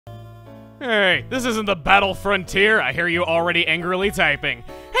Hey, this isn't the Battle Frontier. I hear you already angrily typing.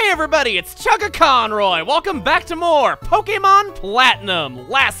 Hey everybody, it's Chugga Conroy. Welcome back to more Pokemon Platinum.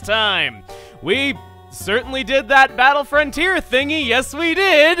 Last time, we certainly did that Battle Frontier thingy. Yes, we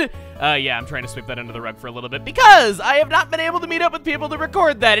did. Yeah, I'm trying to sweep that under the rug for a little bit because I have not been able to meet up with people to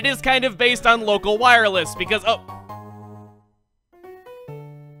record that. It is kind of based on local wireless because,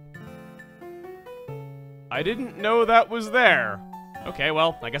 I didn't know that was there. Okay,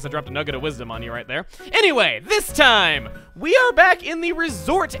 well, I guess I dropped a nugget of wisdom on you right there. Anyway, this time, we are back in the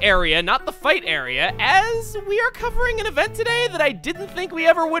resort area, not the fight area, as we are covering an event today that I didn't think we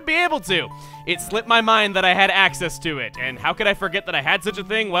ever would be able to. It slipped my mind that I had access to it, and how could I forget that I had such a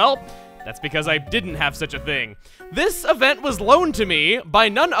thing? Well, that's because I didn't have such a thing. This event was loaned to me by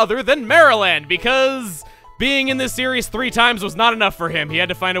none other than Maryland, because being in this series 3 times was not enough for him. He had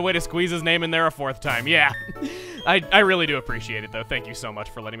to find a way to squeeze his name in there a 4th time, yeah. I really do appreciate it, though. Thank you so much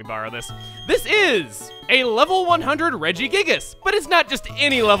for letting me borrow this. This is a level 100 Regigigas, but it's not just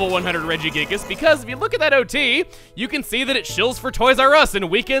any level 100 Regigigas, because if you look at that OT, you can see that it shills for Toys R Us and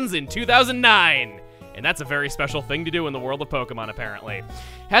weekends in 2009. And that's a very special thing to do in the world of Pokemon, apparently.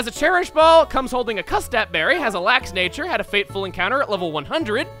 Has a Cherish Ball, comes holding a Custap Berry, has a Lax Nature, had a Fateful Encounter at level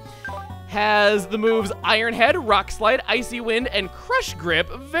 100, has the moves Iron Head, Rock Slide, Icy Wind, and Crush Grip,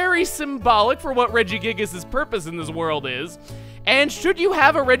 very symbolic for what Regigigas' purpose in this world is. And should you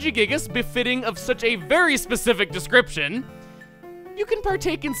have a Regigigas befitting of such a very specific description, you can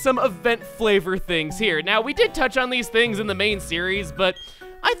partake in some event flavor things here. Now, we did touch on these things in the main series, but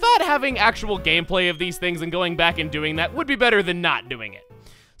I thought having actual gameplay of these things and going back and doing that would be better than not doing it.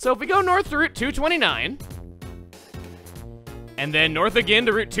 So if we go north to Route 229, and then north again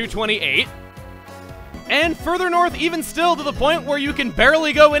to Route 228, and further north even still to the point where you can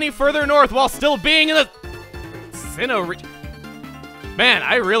barely go any further north while still being in the Sinnoh region. Man,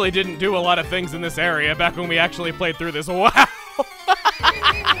 I really didn't do a lot of things in this area back when we actually played through this. Wow.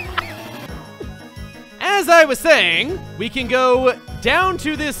 As I was saying, we can go down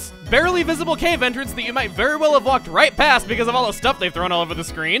to this barely visible cave entrance that you might very well have walked right past because of all the stuff they've thrown all over the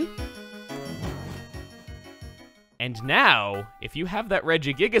screen. And now, if you have that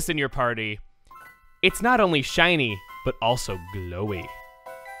Regigigas in your party, it's not only shiny, but also glowy.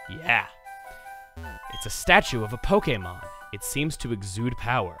 Yeah. It's a statue of a Pokémon. It seems to exude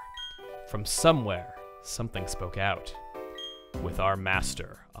power. From somewhere, something spoke out. With our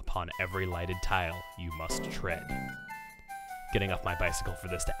master, upon every lighted tile, you must tread. Getting off my bicycle for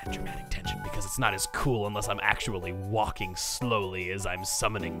this to add dramatic tension because it's not as cool unless I'm actually walking slowly as I'm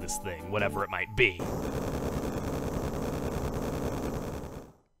summoning this thing, whatever it might be.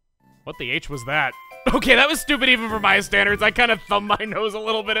 What the H was that? Okay, that was stupid even for my standards. I kind of thumbed my nose a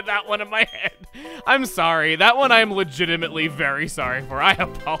little bit at that one in my head. I'm sorry. That one I'm legitimately very sorry for. I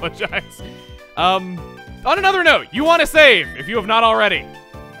apologize. On another note, you want to save if you have not already.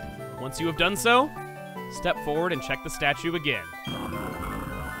 Once you have done so, step forward and check the statue again.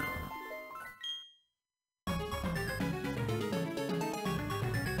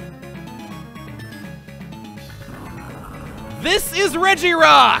 This is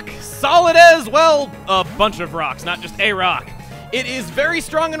Regirock! Solid as, well, a bunch of rocks, not just a rock. It is very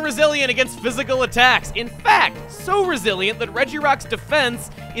strong and resilient against physical attacks. In fact, so resilient that Regirock's defense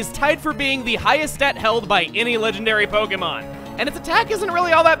is tied for being the highest stat held by any legendary Pokemon. And its attack isn't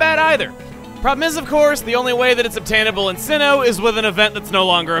really all that bad either. Problem is, of course, the only way that it's obtainable in Sinnoh is with an event that's no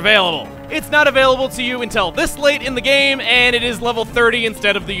longer available. It's not available to you until this late in the game, and it is level 30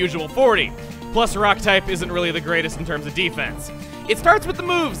 instead of the usual 40. Plus, Rock type isn't really the greatest in terms of defense. It starts with the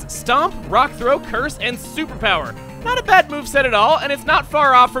moves Stomp, Rock Throw, Curse, and Superpower. Not a bad moveset at all, and it's not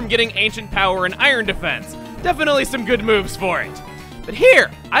far off from getting Ancient Power and Iron Defense. Definitely some good moves for it. But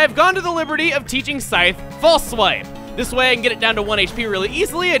here, I have gone to the liberty of teaching Scythe False Swipe. This way I can get it down to 1 HP really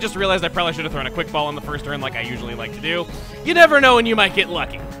easily. I just realized I probably should have thrown a Quick Ball on the first turn like I usually like to do. You never know when you might get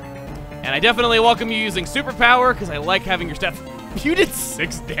lucky. And I definitely welcome you using Superpower, because I like having your stats. You did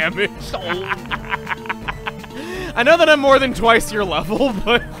 6 damage. I know that I'm more than twice your level,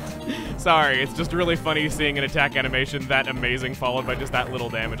 but sorry, it's just really funny seeing an attack animation that amazing followed by just that little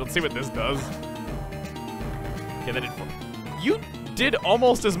damage. Let's see what this does. Okay, that did 4. You did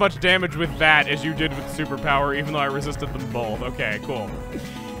almost as much damage with that as you did with Superpower, even though I resisted them both. Okay, cool.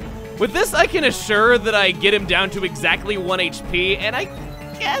 With this, I can assure that I get him down to exactly 1 HP, and I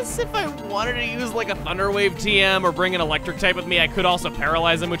guess if I wanted to use like a Thunder Wave TM or bring an Electric type with me, I could also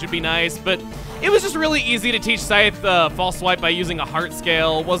paralyze him, which would be nice, but it was just really easy to teach Scythe False Swipe by using a Heart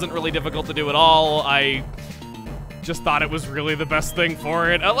Scale. Wasn't really difficult to do at all. I just thought it was really the best thing for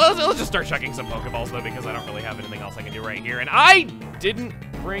it. Let's just start chucking some Pokeballs, though, because I don't really have anything else I can do right here. And I didn't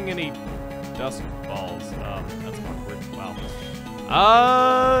bring any Dusk balls. That's awkward.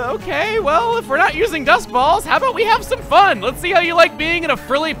 Wow. Okay, well, if we're not using Dusk balls, how about we have some fun? Let's see how you like being in a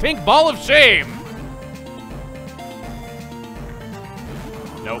frilly pink ball of shame.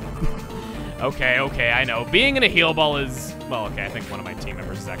 Nope. Okay, I know. Being in a heal ball is, well, okay, I think one of my team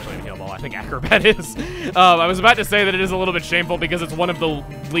members is actually in a heal ball. I think Acrobat is. I was about to say that it is a little bit shameful because it's one of the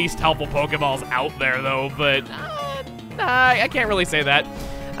least helpful Pokeballs out there, though, but I can't really say that.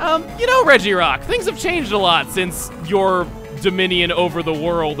 You know, Regirock, things have changed a lot since your dominion over the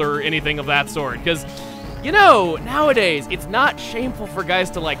world or anything of that sort, because, you know, nowadays, it's not shameful for guys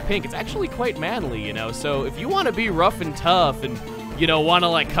to like pink. It's actually quite manly, you know, so if you want to be rough and tough and, you know, want to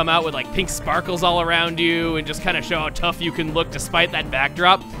like come out with like pink sparkles all around you and just kind of show how tough you can look despite that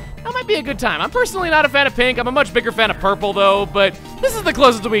backdrop, that might be a good time. I'm personally not a fan of pink. I'm a much bigger fan of purple, though, but this is the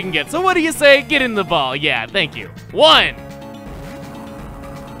closest we can get. So what do you say? Get in the ball. Yeah, thank you. 1.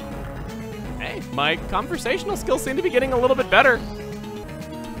 Hey, my conversational skills seem to be getting a little bit better.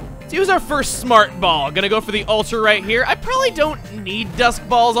 Let's use our first smart ball. Gonna go for the ultra right here. I probably don't need dusk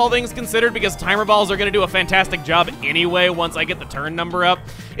balls, all things considered, because timer balls are gonna do a fantastic job anyway once I get the turn number up.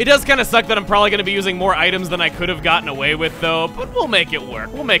 It does kind of suck that I'm probably gonna be using more items than I could have gotten away with, though, but we'll make it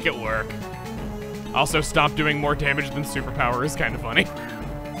work. We'll make it work. Also, stop doing more damage than superpower is kind of funny.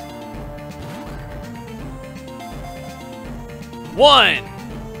 1,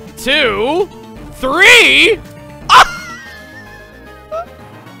 2, 3.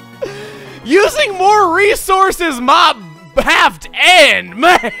 Using more resources, mob have to end,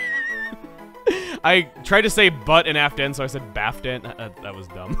 man. I tried to say butt and have to end, so I said baffed end. That was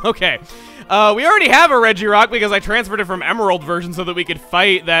dumb. Okay. We already have a Regirock because I transferred it from Emerald version so that we could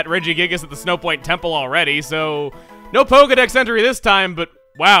fight that Regigigas at the Snow Point Temple already, so no Pokedex entry this time, but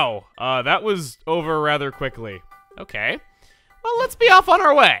wow, that was over rather quickly. Okay. Well, let's be off on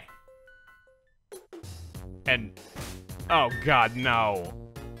our way. And, oh god, no.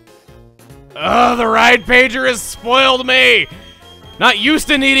 Ugh, the ride pager has spoiled me! Not used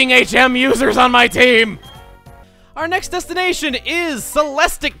to needing HM users on my team! Our next destination is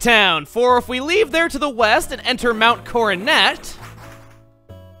Celestic Town, for if we leave there to the west and enter Mount Coronet...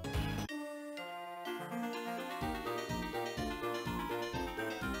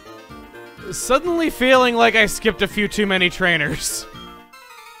 Suddenly feeling like I skipped a few too many trainers.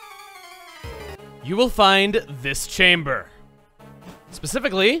 You will find this chamber.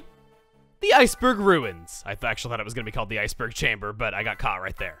 Specifically, the Iceberg Ruins. I actually thought it was going to be called the Iceberg Chamber, but I got caught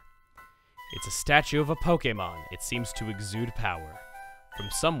right there. It's a statue of a Pokémon. It seems to exude power. From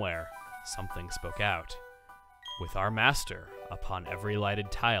somewhere, something spoke out. With our master, upon every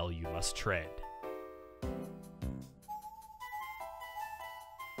lighted tile you must tread.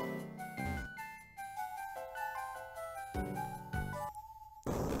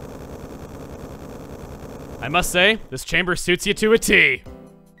 I must say, this chamber suits you to a T.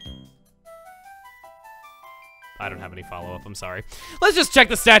 I don't have any follow-up, I'm sorry. Let's just check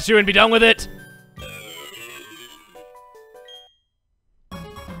the statue and be done with it.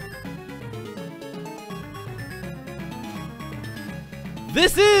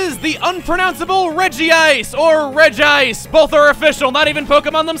 This is the unpronounceable Regice, or Regice. Both are official, not even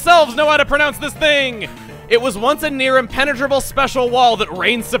Pokemon themselves know how to pronounce this thing. It was once a near impenetrable special wall that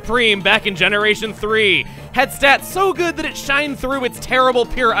reigned supreme back in Generation 3. Had stats so good that it shined through its terrible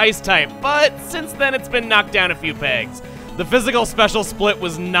pure ice type, but since then it's been knocked down a few pegs. The physical special split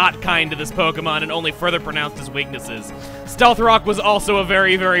was not kind to this Pokemon and only further pronounced his weaknesses. Stealth Rock was also a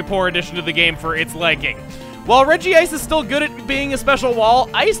very, very poor addition to the game for its liking. While Regice is still good at being a special wall,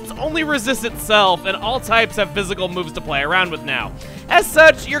 Ice only resists itself, and all types have physical moves to play around with now. As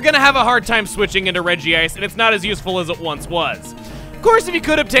such, you're gonna have a hard time switching into Regice, and it's not as useful as it once was. Of course, if you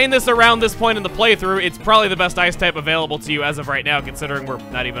could obtain this around this point in the playthrough, it's probably the best ice type available to you as of right now, considering we're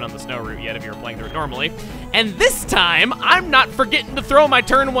not even on the snow route yet if you're playing through it normally. And this time, I'm not forgetting to throw my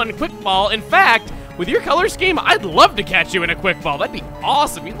turn 1 quick ball. In fact, with your color scheme, I'd love to catch you in a quick ball. That'd be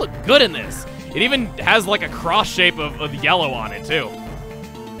awesome. You look good in this. It even has like a cross shape of yellow on it too.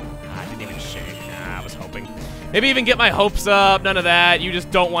 I didn't even shake. Nah, I was hoping. Maybe even get my hopes up. None of that. You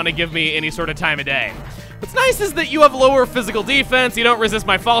just don't want to give me any sort of time of day. What's nice is that you have lower physical defense, you don't resist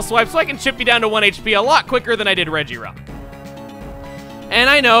my false swipe, so I can chip you down to 1 HP a lot quicker than I did Regirock. And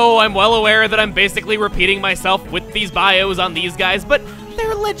I know, I'm well aware that I'm basically repeating myself with these bios on these guys, but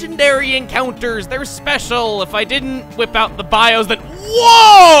they're legendary encounters, they're special. If I didn't whip out the bios, then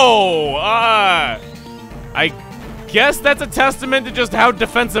whoa! I guess that's a testament to just how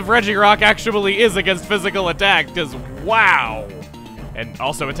defensive Regirock actually is against physical attack, because wow. And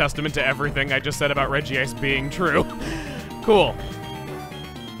also a testament to everything I just said about Regice being true. Cool.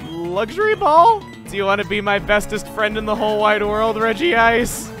 luxury ball? Do you want to be my bestest friend in the whole wide world,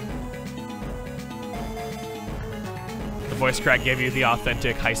 Regice? The voice crack gave you the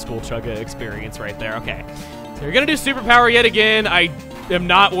authentic high school chugga experience right there. Okay. So you're gonna do superpower yet again. I am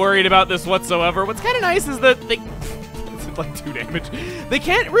not worried about this whatsoever. What's kind of nice is that they... it's like 2 damage. They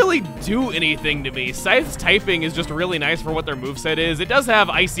can't really do anything to me. Scythe's typing is just really nice for what their moveset is. It does have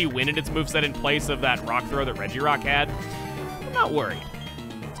Icy Wind in its moveset in place of that rock throw that Regirock had. I'm not worried.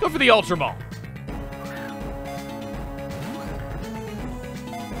 Let's go for the Ultra Ball.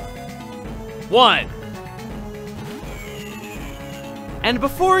 One. And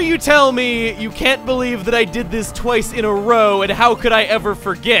before you tell me you can't believe that I did this twice in a row and how could I ever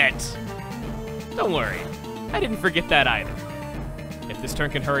forget, don't worry. I didn't forget that either. If this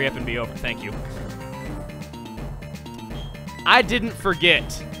turn can hurry up and be over, thank you. I didn't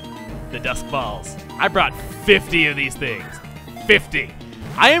forget the Dusk Balls. I brought 50 of these things. 50.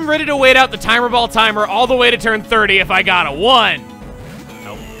 I am ready to wait out the Timer Ball timer all the way to turn 30 if I got a 1.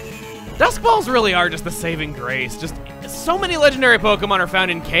 Nope. Dusk Balls really are just the saving grace. Just so many legendary Pokemon are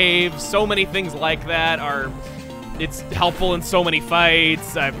found in caves. So many things like that are... It's helpful in so many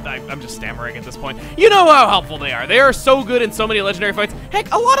fights. I'm just stammering at this point. You know how helpful they are. They are so good in so many legendary fights.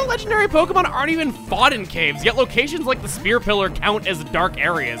 Heck, a lot of legendary Pokemon aren't even fought in caves, yet locations like the Spear Pillar count as dark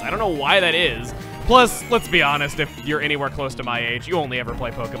areas. I don't know why that is. Plus, let's be honest, if you're anywhere close to my age, you only ever play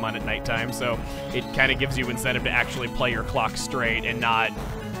Pokemon at nighttime, so it kind of gives you incentive to actually play your clock straight and not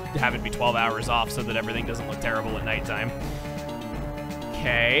have it be 12 hours off so that everything doesn't look terrible at nighttime.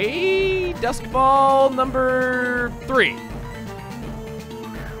 Okay, Dusk Ball number 3.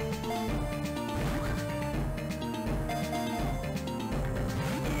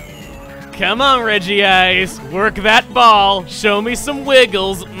 Come on, Regice, work that ball. Show me some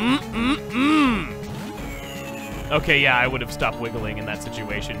wiggles. Okay, yeah, I would have stopped wiggling in that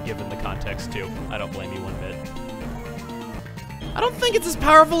situation given the context too. I don't blame you one bit. I don't think it's as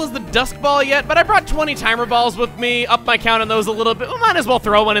powerful as the Dusk Ball yet, but I brought 20 Timer Balls with me, up my count on those a little bit. We might as well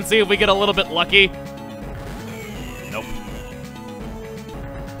throw one and see if we get a little bit lucky. Nope.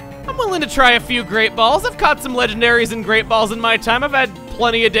 I'm willing to try a few Great Balls. I've caught some Legendaries and Great Balls in my time. I've had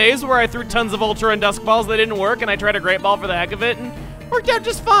plenty of days where I threw tons of Ultra and Dusk Balls that didn't work, and I tried a Great Ball for the heck of it, and worked out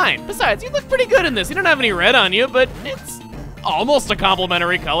just fine. Besides, you look pretty good in this. You don't have any red on you, but it's almost a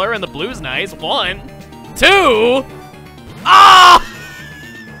complimentary color, and the blue's nice. 1, 2... Ah!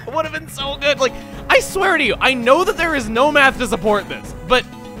 It would have been so good. Like, I swear to you, I know that there is no math to support this, but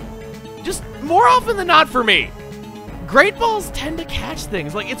just more often than not for me, Great Balls tend to catch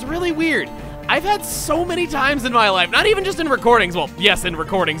things. Like, it's really weird. I've had so many times in my life, not even just in recordings, well, yes, in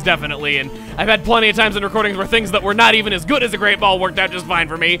recordings, definitely, and I've had plenty of times in recordings where things that were not even as good as a Great Ball worked out just fine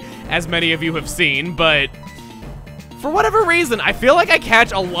for me, as many of you have seen, but for whatever reason, I feel like I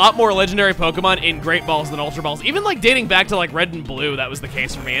catch a lot more legendary Pokemon in Great Balls than Ultra Balls. Even like dating back to like Red and Blue, that was the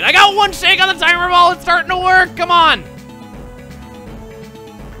case for me. And I got 1 shake on the Timer Ball, it's starting to work, come on!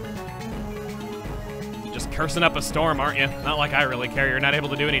 Just cursing up a storm, aren't you? Not like I really care, you're not able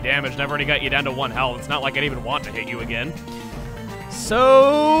to do any damage, and I've already got you down to 1 health. It's not like I'd even want to hit you again.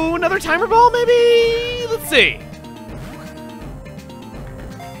 So, another Timer Ball maybe? Let's see.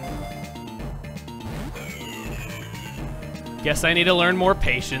 Guess I need to learn more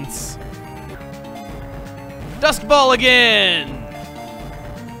patience. Dusk Ball again!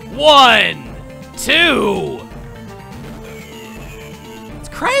 1, 2. This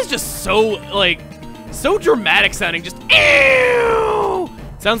cry is just so, like, so dramatic sounding, just ew!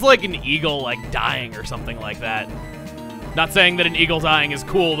 Sounds like an eagle, like, dying or something like that. Not saying that an eagle dying is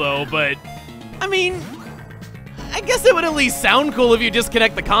cool, though, but, I mean, I guess it would at least sound cool if you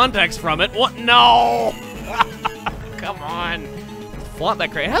disconnect the context from it. What? No! Come on. Flaunt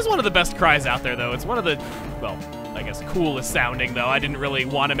that cry. It has one of the best cries out there, though. It's one of the, well, I guess coolest sounding, though. I didn't really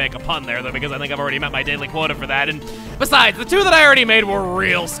want to make a pun there, though, because I think I've already met my daily quota for that. And besides, the 2 that I already made were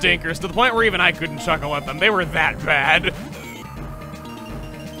real stinkers, to the point where even I couldn't chuckle at them. They were that bad.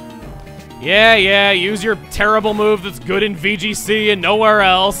 Yeah, use your terrible move that's good in VGC and nowhere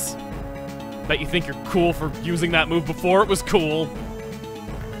else. Bet you think you're cool for using that move before it was cool.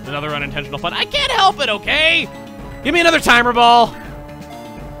 Another unintentional pun. I can't help it, okay? Give me another Timer Ball.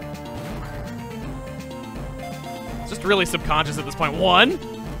 It's just really subconscious at this point. 1, 2,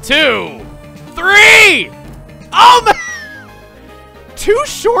 3! Oh my! 2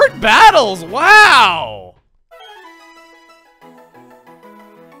 short battles, wow!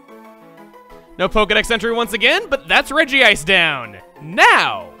 No Pokedex entry once again, but that's Regice down.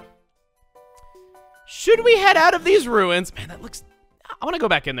 Now, should we head out of these ruins? Man, that looks... I want to go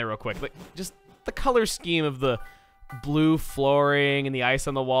back in there real quick. Like, just the color scheme of the blue flooring and the ice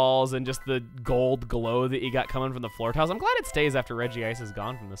on the walls and just the gold glow that you got coming from the floor tiles. I'm glad it stays after Regice is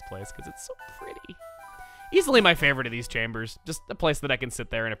gone from this place because it's so pretty. Easily my favorite of these chambers. Just a place that I can sit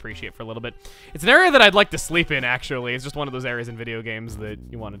there and appreciate for a little bit. It's an area that I'd like to sleep in, actually. It's just one of those areas in video games that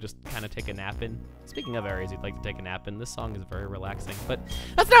you want to just kind of take a nap in. Speaking of areas you'd like to take a nap in, this song is very relaxing, but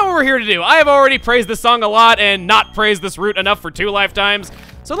that's not what we're here to do. I have already praised this song a lot and not praised this route enough for 2 lifetimes,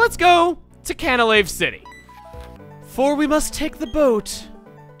 so let's go to Canalave City. For we must take the boat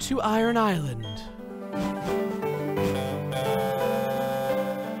to Iron Island.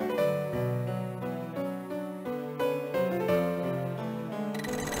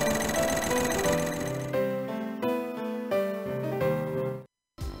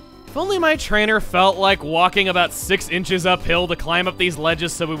 If only my trainer felt like walking about 6 inches uphill to climb up these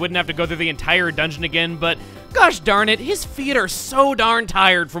ledges so we wouldn't have to go through the entire dungeon again, but gosh darn it, his feet are so darn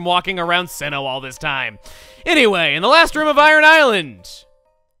tired from walking around Sinnoh all this time. Anyway, in the last room of Iron Island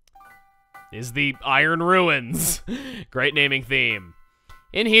is the Iron Ruins. Great naming theme.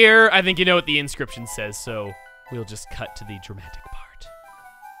 In here, I think you know what the inscription says, so we'll just cut to the dramatic part.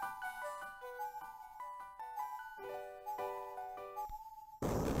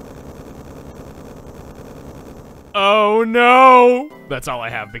 Oh no! That's all I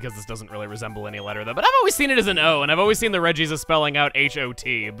have because this doesn't really resemble any letter though. But I've always seen it as an O, and I've always seen the Regice spelling out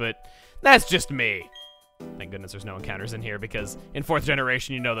H-O-T, but that's just me. Thank goodness there's no encounters in here because in 4th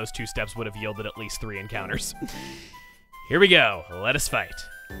generation, you know those 2 steps would have yielded at least 3 encounters. Here we go. Let us fight.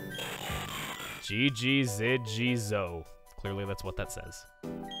 G-G-Z-G-Zo. Clearly that's what that says.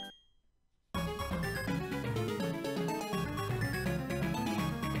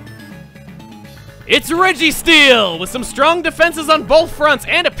 It's Registeel! With some strong defenses on both fronts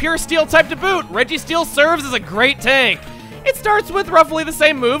and a pure steel type to boot, Registeel serves as a great tank. It starts with roughly the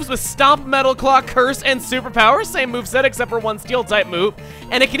same moves with Stomp, Metal Claw, Curse, and Superpower, same moveset except for 1 steel type move,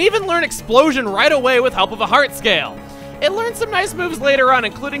 and it can even learn Explosion right away with help of a Heart Scale. It learns some nice moves later on,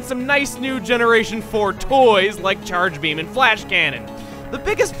 including some nice new Generation 4 toys like Charge Beam and Flash Cannon. The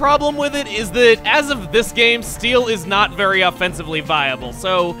biggest problem with it is that, as of this game, Steel is not very offensively viable,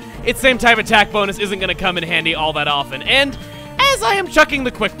 so its same type attack bonus isn't going to come in handy all that often, and as I am chucking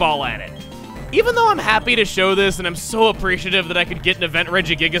the Quick Ball at it. Even though I'm happy to show this, and I'm so appreciative that I could get an event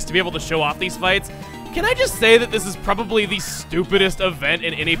Regigigas to be able to show off these fights, can I just say that this is probably the stupidest event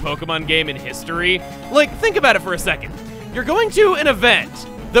in any Pokemon game in history? Like, think about it for a second. You're going to an event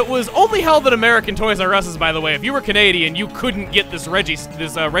that was only held at American Toys R Us's, by the way. If you were Canadian, you couldn't get this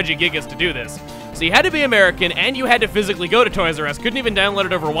Regigigas to do this. So you had to be American, and you had to physically go to Toys R Us. Couldn't even download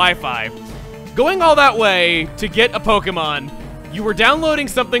it over Wi-Fi. Going all that way to get a Pokemon, you were downloading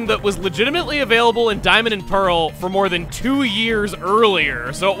something that was legitimately available in Diamond and Pearl for more than 2 years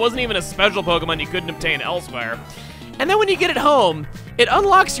earlier, so it wasn't even a special Pokemon you couldn't obtain elsewhere. And then when you get it home, it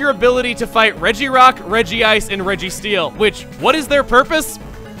unlocks your ability to fight Regirock, Regice, and Registeel, which, what is their purpose?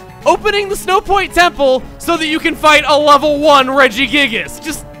 Opening the Snow Point Temple so that you can fight a level 1 Regigigas.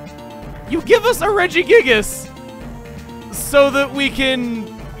 Just, you give us a Regigigas so that we can,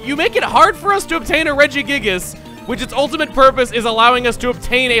 you make it hard for us to obtain a Regigigas, which its ultimate purpose is allowing us to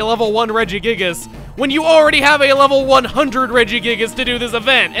obtain a level 1 Regigigas when you already have a level 100 Regigigas to do this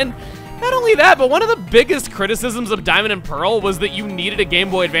event. And not only that, but one of the biggest criticisms of Diamond and Pearl was that you needed a Game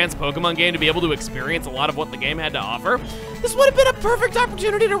Boy Advance Pokemon game to be able to experience a lot of what the game had to offer. This would have been a perfect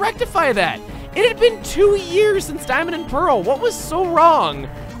opportunity to rectify that. It had been 2 years since Diamond and Pearl. What was so wrong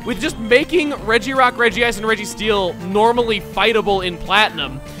with just making Regirock, Regice, and Registeel normally fightable in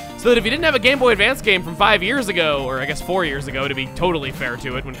Platinum, so that if you didn't have a Game Boy Advance game from 5 years ago, or I guess 4 years ago to be totally fair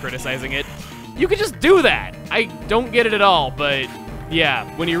to it when criticizing it, you could just do that. I don't get it at all, but yeah,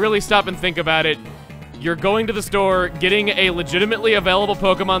 when you really stop and think about it, you're going to the store, getting a legitimately available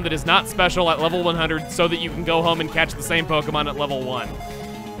Pokemon that is not special at level 100 so that you can go home and catch the same Pokemon at level 1.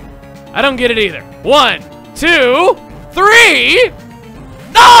 I don't get it either. 1, 2, 3!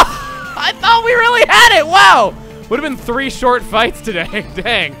 No! I thought we really had it! Wow! Would have been 3 short fights today.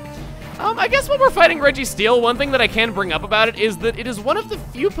 Dang. I guess when we're fighting Registeel, one thing that I can bring up about it is that it is one of the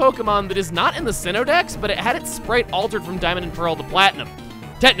few Pokemon that is not in the Sinnoh Dex, but it had its sprite altered from Diamond and Pearl to Platinum.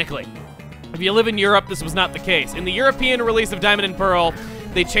 Technically. If you live in Europe, this was not the case. In the European release of Diamond and Pearl,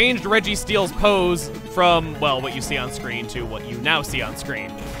 they changed Registeel's pose from, well, what you see on screen to what you now see on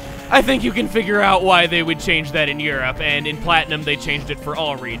screen. I think you can figure out why they would change that in Europe, and in Platinum, they changed it for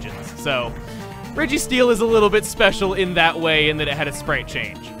all regions. So, Registeel is a little bit special in that way, in that it had a sprite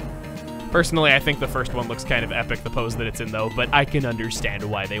change. Personally, I think the first one looks kind of epic, the pose that it's in, though, but I can understand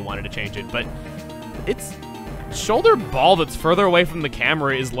why they wanted to change it. But it's shoulder ball that's further away from the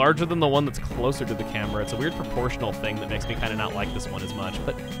camera is larger than the one that's closer to the camera. It's a weird proportional thing that makes me kind of not like this one as much,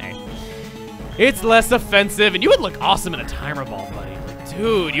 but hey. It's less offensive, and you would look awesome in a timer ball, buddy. Like,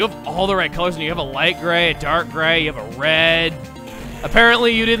 dude, you have all the right colors, and you have a light gray, a dark gray, you have a red.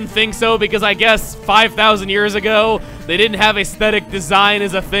 Apparently you didn't think so because I guess 5,000 years ago, they didn't have aesthetic design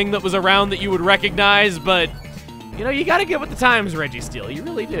as a thing that was around that you would recognize, but, you know, you gotta get with the times, Registeel, you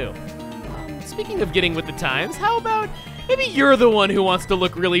really do. Speaking of getting with the times, how about maybe you're the one who wants to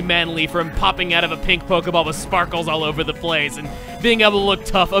look really manly from popping out of a pink Pokeball with sparkles all over the place and being able to look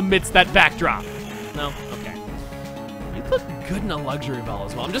tough amidst that backdrop? No? Okay. You'd look good in a luxury ball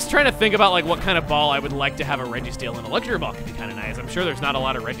as well. I'm just trying to think about like what kind of ball I would like to have a Registeel in. A luxury ball could be kind of nice. I'm sure there's not a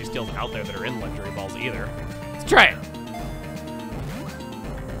lot of Registeels out there that are in luxury balls either. Let's try it.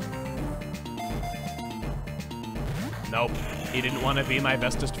 Nope. He didn't want to be my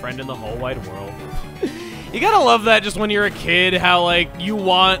bestest friend in the whole wide world. You gotta love that just when you're a kid, how like you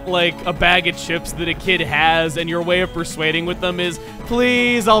want like a bag of chips that a kid has and your way of persuading with them is,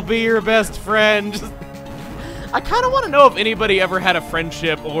 please, I'll be your best friend. Just, I kind of want to know if anybody ever had a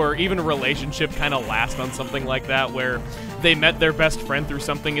friendship or even a relationship kind of last on something like that where they met their best friend through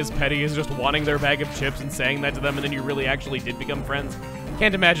something as petty as just wanting their bag of chips and saying that to them and then you really actually did become friends.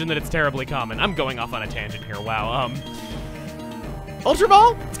 Can't imagine that it's terribly common. I'm going off on a tangent here, wow. Ultra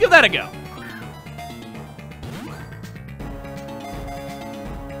Ball? Let's give that a go.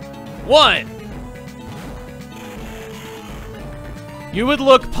 1. You would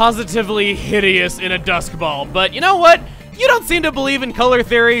look positively hideous in a Dusk Ball, but you know what? You don't seem to believe in color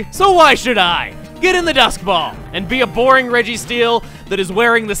theory, so why should I? Get in the Dusk Ball and be a boring Registeel that is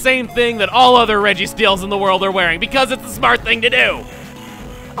wearing the same thing that all other Registeels in the world are wearing because it's the smart thing to do.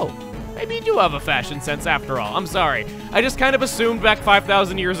 Oh. Maybe you do have a fashion sense after all. I'm sorry. I just kind of assumed back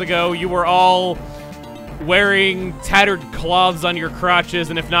 5,000 years ago you were all wearing tattered cloths on your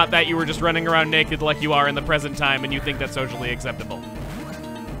crotches, and if not that, you were just running around naked like you are in the present time, and you think that's socially acceptable.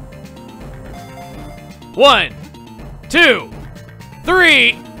 1, 2,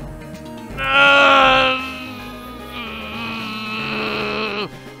 3.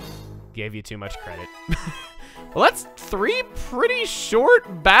 Gave you too much credit. Well, that's 3 pretty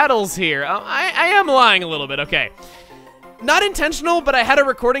short battles here. I am lying a little bit, okay. Not intentional, but I had a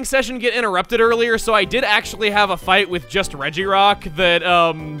recording session get interrupted earlier, so I did actually have a fight with just Regirock that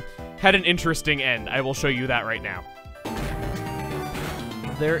had an interesting end. I will show you that right now.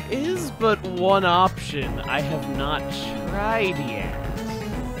 There is but one option I have not tried yet.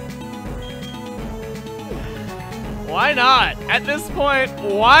 Why not? At this point,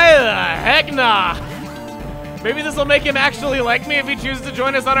 why the heck not? Maybe this will make him actually like me if he chooses to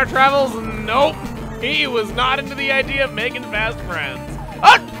join us on our travels. Nope. He was not into the idea of making fast friends.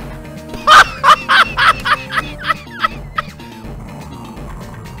 Oh!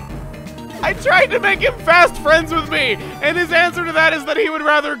 I tried to make him fast friends with me, and his answer to that is that he would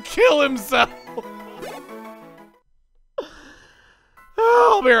rather kill himself.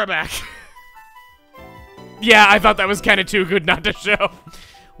 Oh, I'll be right back. Yeah, I thought that was kind of too good not to show.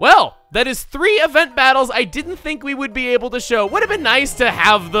 Well, that is 3 event battles I didn't think we would be able to show. Would have been nice to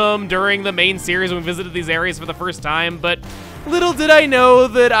have them during the main series when we visited these areas for the first time, but little did I know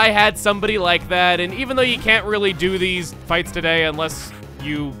that I had somebody like that, and even though you can't really do these fights today unless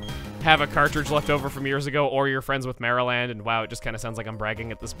you have a cartridge left over from years ago or you're friends with Maryland, and wow, it just kind of sounds like I'm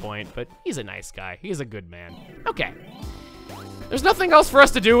bragging at this point, but he's a nice guy. He's a good man. Okay. There's nothing else for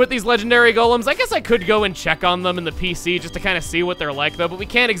us to do with these legendary golems. I guess I could go and check on them in the PC just to kind of see what they're like, though, but we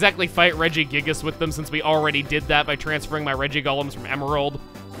can't exactly fight Regigigas with them since we already did that by transferring my Regigolems from Emerald.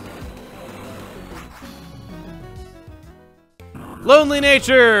 Lonely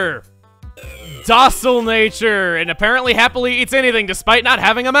nature! Docile nature! And apparently happily eats anything despite not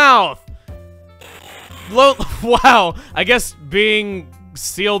having a mouth! Wow, I guess being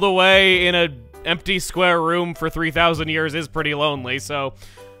sealed away in a empty square room for 3,000 years is pretty lonely, so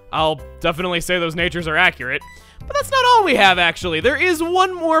I'll definitely say those natures are accurate. But that's not all we have, actually. There is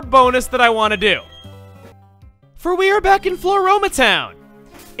one more bonus that I want to do. For we are back in Floroma Town.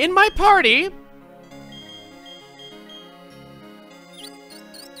 In my party...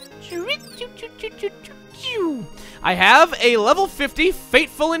 I have a level 50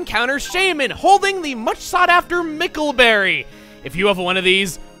 Fateful Encounter Shaman holding the much sought after Mickleberry. If you have one of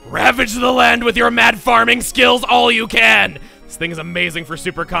these, ravage the land with your mad farming skills all you can! This thing is amazing for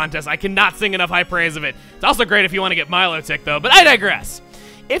super contests. I cannot sing enough high praise of it. It's also great if you want to get Milotic though, but I digress.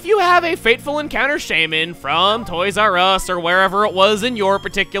 If you have a Fateful Encounter Shaman from Toys R Us or wherever it was in your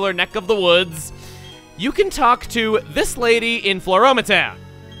particular neck of the woods, you can talk to this lady in Floroma Town.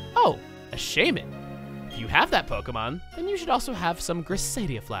 Oh, a shaman. If you have that Pokemon, then you should also have some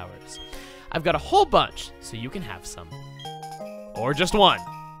Grisadia flowers. I've got a whole bunch, so you can have some. Or just one.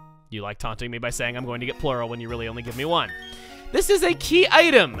 You like taunting me by saying I'm going to get plural when you really only give me one. This is a key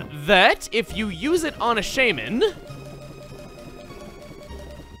item that, if you use it on a shaman,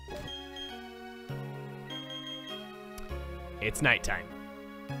 it's nighttime.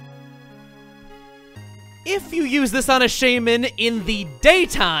 If you use this on a shaman in the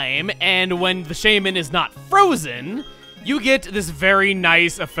daytime, and when the shaman is not frozen, you get this very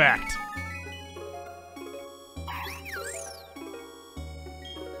nice effect.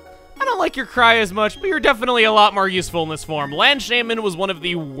 I don't like your cry as much, but you're definitely a lot more useful in this form. Land Shaman was one of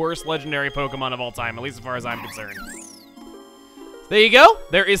the worst legendary Pokemon of all time, at least as far as I'm concerned. There you go.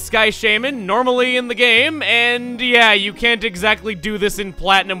 There is Sky Shaman, normally in the game, and yeah, you can't exactly do this in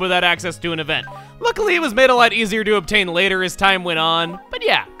Platinum without access to an event. Luckily, it was made a lot easier to obtain later as time went on, but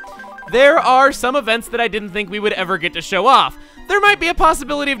yeah. There are some events that I didn't think we would ever get to show off. There might be a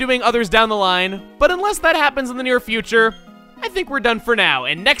possibility of doing others down the line, but unless that happens in the near future, I think we're done for now.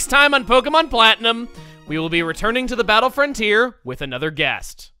 And next time on Pokemon Platinum, we will be returning to the Battle Frontier with another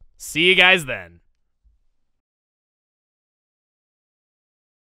guest. See you guys then.